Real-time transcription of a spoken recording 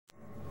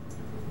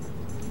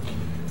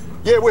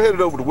Yeah, we're headed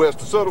over to West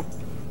DeSoto.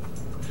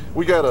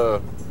 We got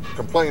a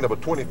complaint of a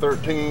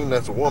 2013,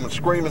 that's a woman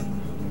screaming.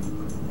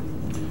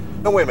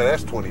 No, wait a minute,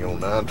 that's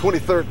 2009.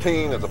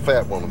 2013 is a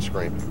fat woman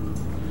screaming.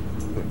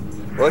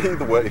 Well,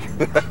 either way,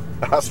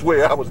 I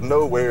swear I was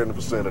nowhere in the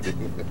vicinity.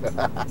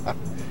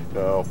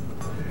 No,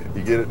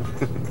 you get it?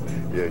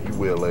 Yeah, you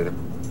will later.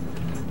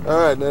 All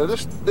right, now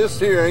this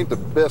here ain't the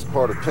best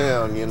part of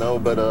town, you know,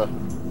 but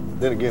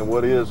then again,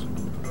 what is?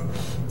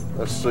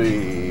 Let's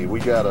see, we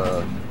got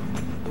a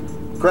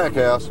crack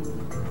house.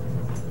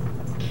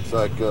 It's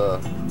like a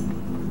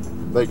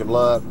vacant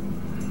lot,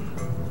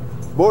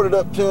 boarded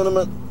up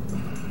tenement,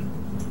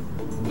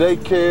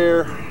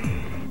 daycare.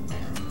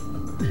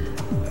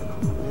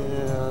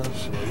 Yeah,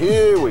 so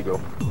here we go.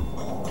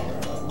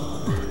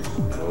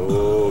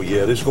 Oh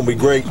yeah, this is gonna be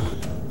great.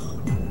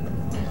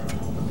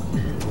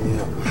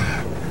 Yeah.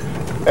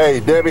 Hey,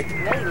 Debbie.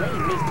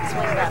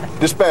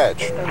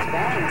 Dispatch.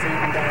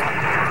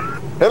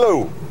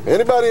 Hello.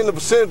 Anybody in the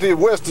vicinity of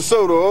West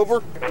DeSoto,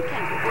 over? Yeah.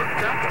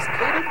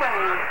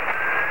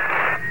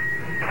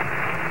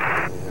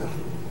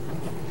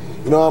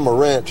 You know, I'm a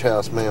ranch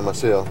house man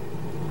myself.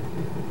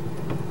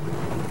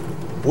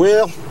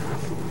 Well,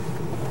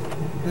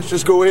 let's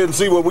just go ahead and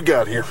see what we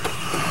got here.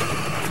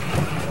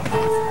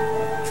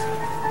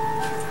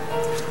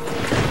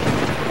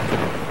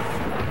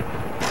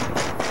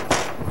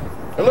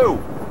 Hello.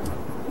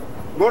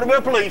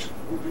 Gordonville Police.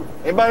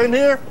 Anybody in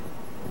here?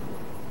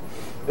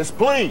 It's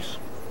police.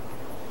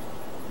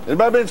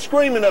 Anybody been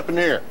screaming up in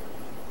here?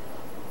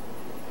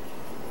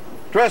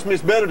 Trust me,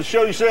 it's better to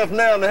show yourself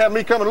now than to have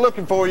me coming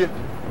looking for you.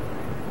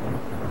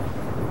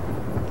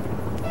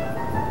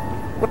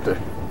 What the?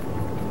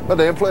 My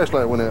damn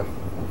flashlight went out.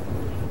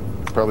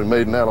 Probably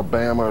made in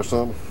Alabama or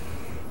something.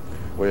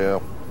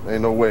 Well,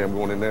 ain't no way I'm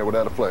going in there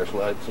without a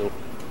flashlight, so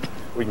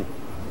we can...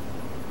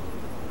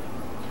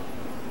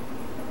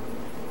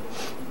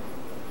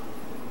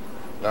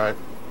 All right,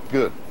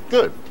 good,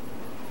 good.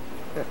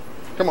 Yeah.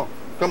 Come on,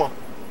 come on.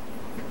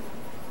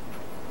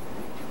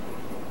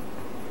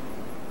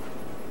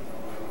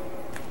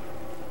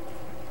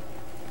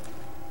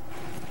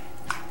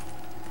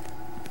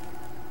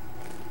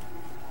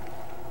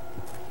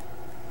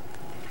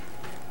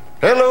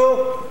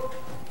 Hello?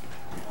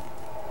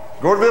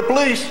 Gordonville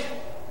Police?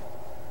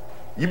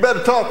 You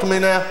better talk to me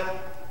now.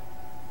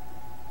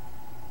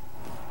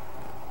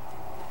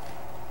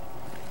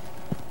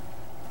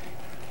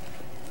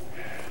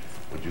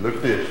 Would you look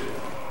at this?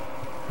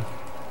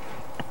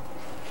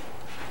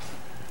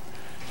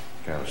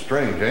 Kind of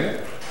strange, ain't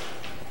it?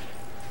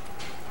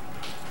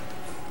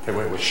 Hey,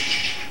 wait,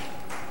 shh.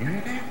 You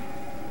hear that?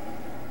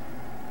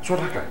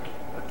 Sort of like a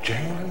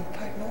jangling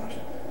type noise?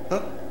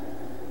 Huh?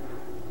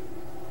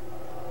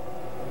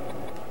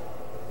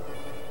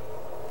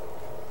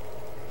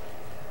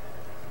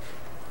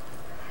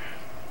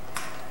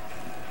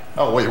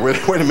 Oh, wait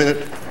a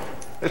minute.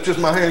 That's just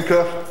my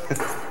handcuff.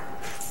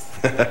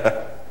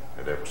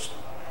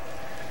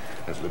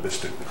 That's a little bit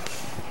stupid.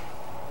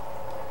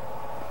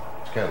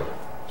 It's kind of a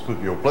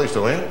spooky old place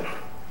though, ain't it?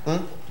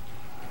 Hmm?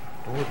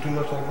 Don't look too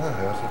much like my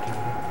house, I'll tell you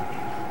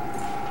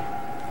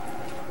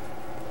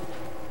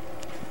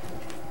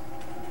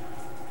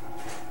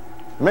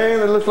that. Man,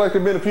 it looks like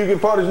there've been a few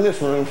good parties in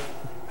this room.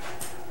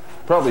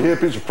 Probably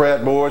hippies or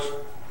frat boys.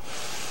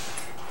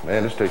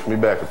 Man, this takes me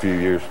back a few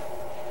years.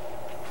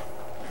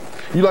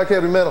 You like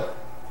heavy metal?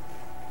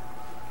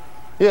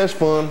 Yeah, it's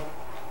fun.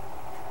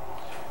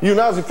 You an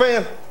Ozzy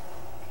fan?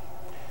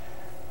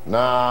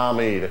 Nah,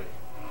 me either.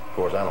 Of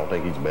course, I don't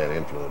think he's a bad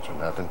influence or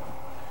nothing.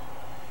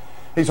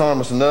 He's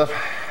harmless enough.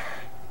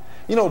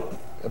 You know,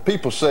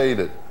 people say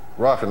that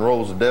rock and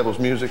roll's the devil's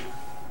music,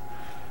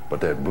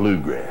 but that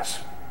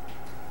bluegrass,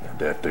 now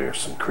that there's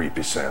some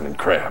creepy sounding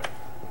crap.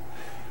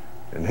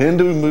 And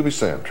Hindu movie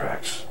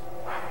soundtracks,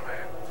 oh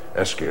man,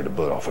 that scared the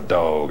butt off a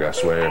dog, I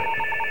swear.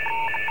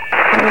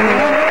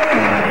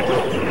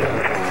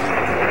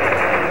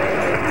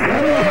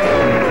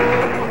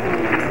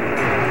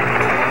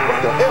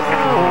 What the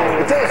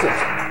hell? It's Essex.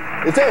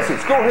 It's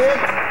Essex. Go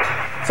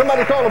ahead.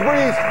 Somebody call a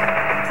breeze.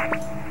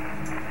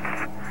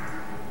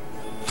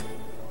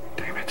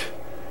 Damn it.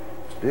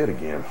 It's dead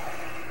again.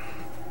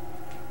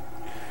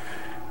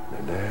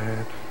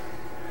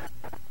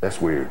 That's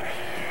weird.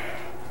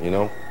 You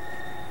know?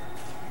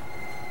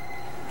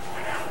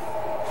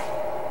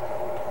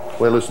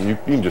 Well, listen, you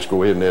can just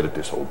go ahead and edit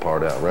this whole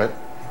part out, right?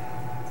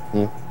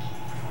 Hmm?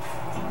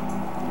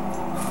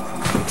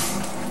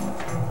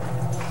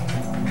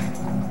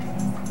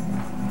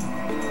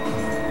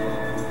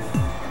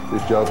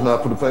 This job's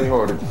not for the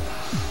faint-hearted.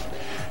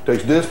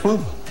 Takes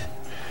discipline,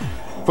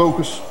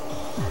 focus,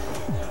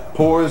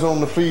 poise on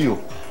the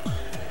field.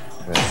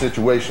 And a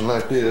situation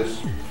like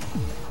this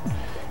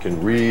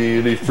can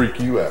really freak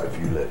you out if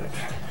you let it.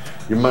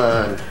 Your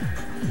mind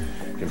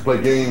can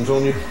play games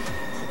on you.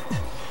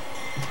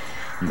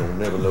 You don't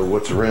never know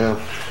what's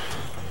around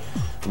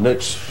the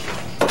next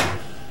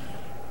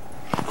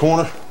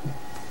corner.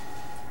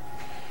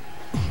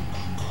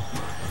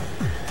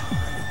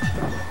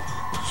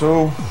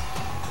 So,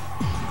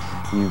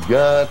 You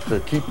got to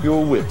keep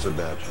your wits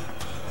about you.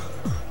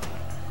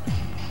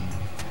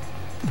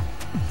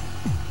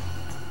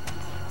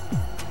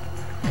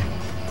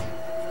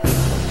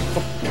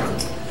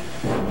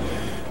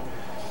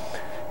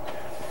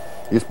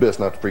 It's best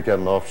not to freak out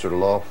an officer of the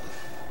law.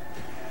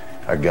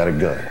 I got a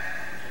gun.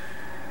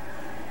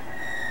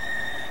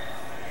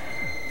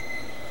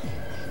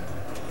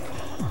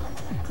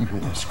 You hear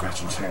that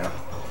scratching sound?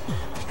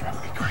 It's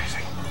driving me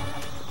crazy.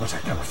 Where's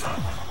that coming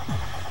from?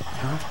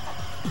 Huh?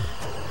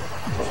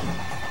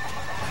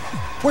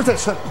 Where's that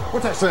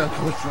sound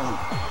coming from?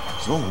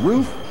 Is it on the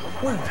roof?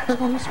 Where the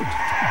hell is it?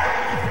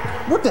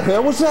 What the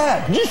hell was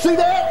that? Did you see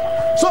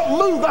that? Something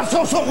moved. I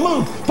saw something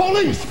move.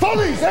 Police!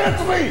 Police!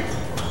 Answer me!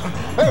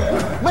 Hey,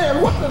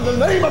 man, what in the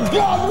name of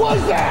God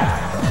was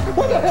that?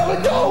 Where the hell did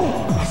it go?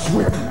 I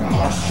swear to God,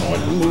 I saw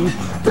it move.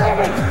 Damn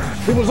it!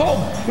 It was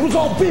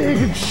all big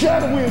and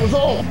shadowy. It was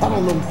all, I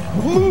don't know,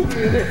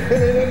 moving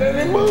and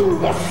it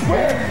moved. I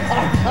swear.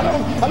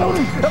 I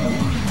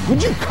don't.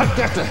 Would you cut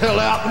that the hell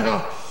out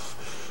now?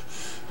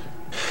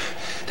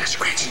 That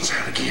scratching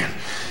sound again.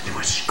 It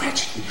was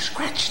scratching. He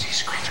scratched.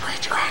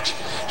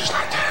 Just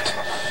like that.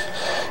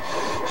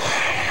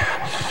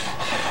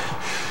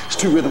 It's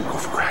too rhythmical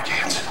for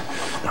crackheads.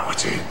 No,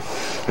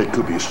 it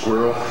could be a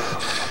squirrel.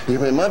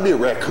 Yeah, it might be a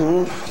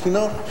raccoon, you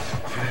know?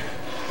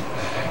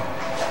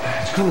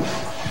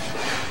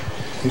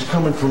 He's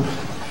coming from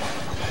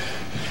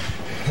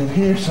in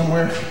here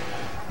somewhere.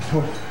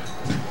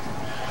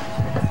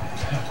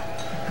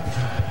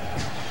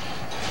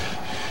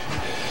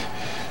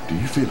 Do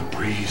you feel a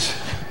breeze?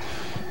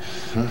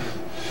 Huh?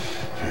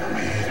 Yeah,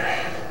 me either.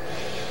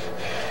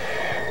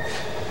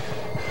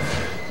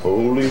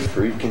 Holy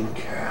freaking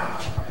cow.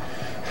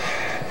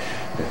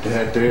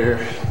 That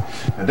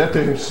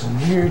there's some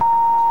weird.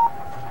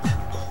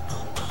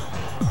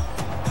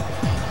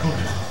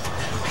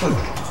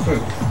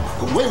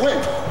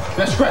 Wait.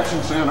 That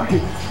scratching sound I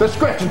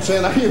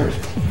hear it.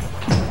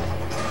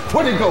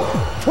 Where'd it go?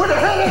 Where the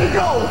hell did it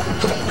go?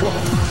 Come on.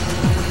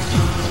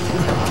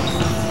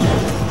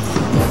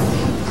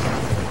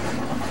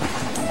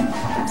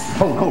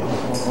 Hold on.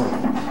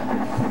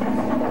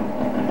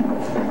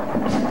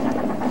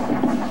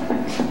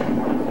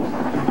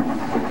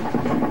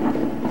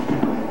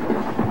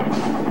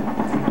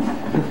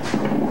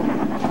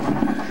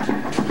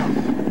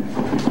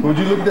 Would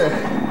you look at that?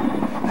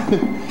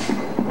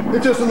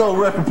 It's just an old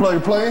record player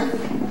playing.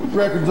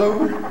 Record's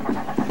over.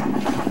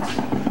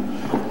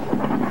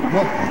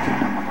 What?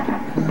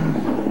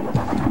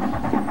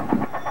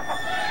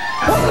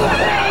 What the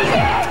hell is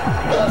that?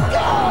 Oh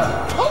God!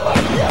 Oh my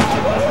God!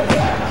 What is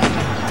that?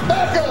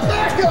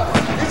 Back up!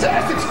 It's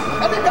Essex! I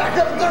mean back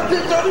up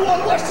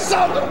 1331 West of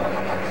Southern!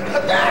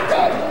 Back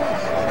up!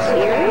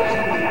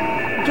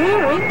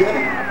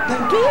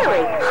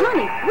 Gary,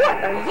 honey, what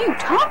are you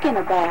talking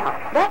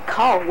about? That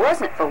call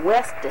wasn't for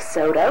West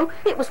DeSoto.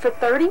 It was for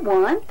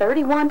 31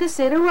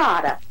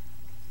 Desiderata.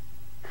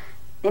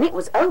 And it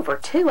was over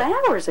 2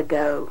 hours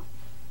ago.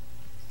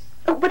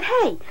 Oh, but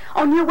hey,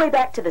 on your way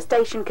back to the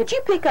station, could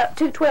you pick up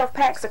 2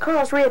 12-packs of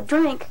Carl's Red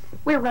Drink?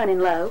 We're running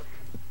low.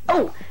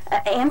 Oh,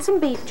 and some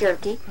beef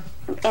jerky,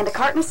 and a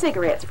carton of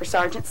cigarettes for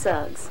Sergeant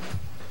Suggs.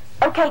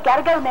 Okay,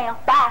 gotta go now.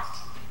 Bye.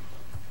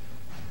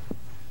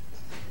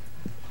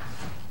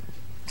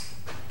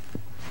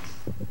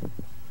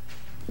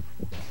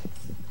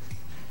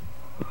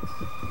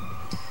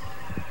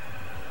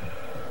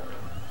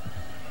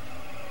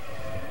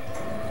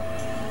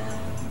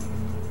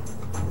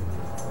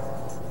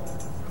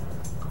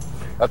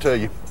 I tell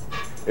you,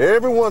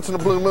 every once in a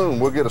blue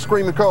moon, we'll get a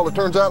screaming call that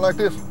turns out like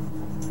this.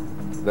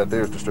 That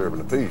there's disturbing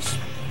the peace.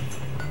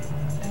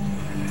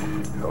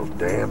 Those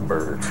damn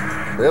birds.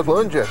 They'll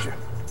lunge at you.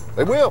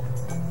 They will.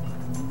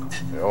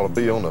 They ought to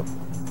be on the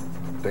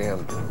damn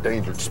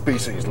endangered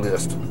species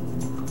list.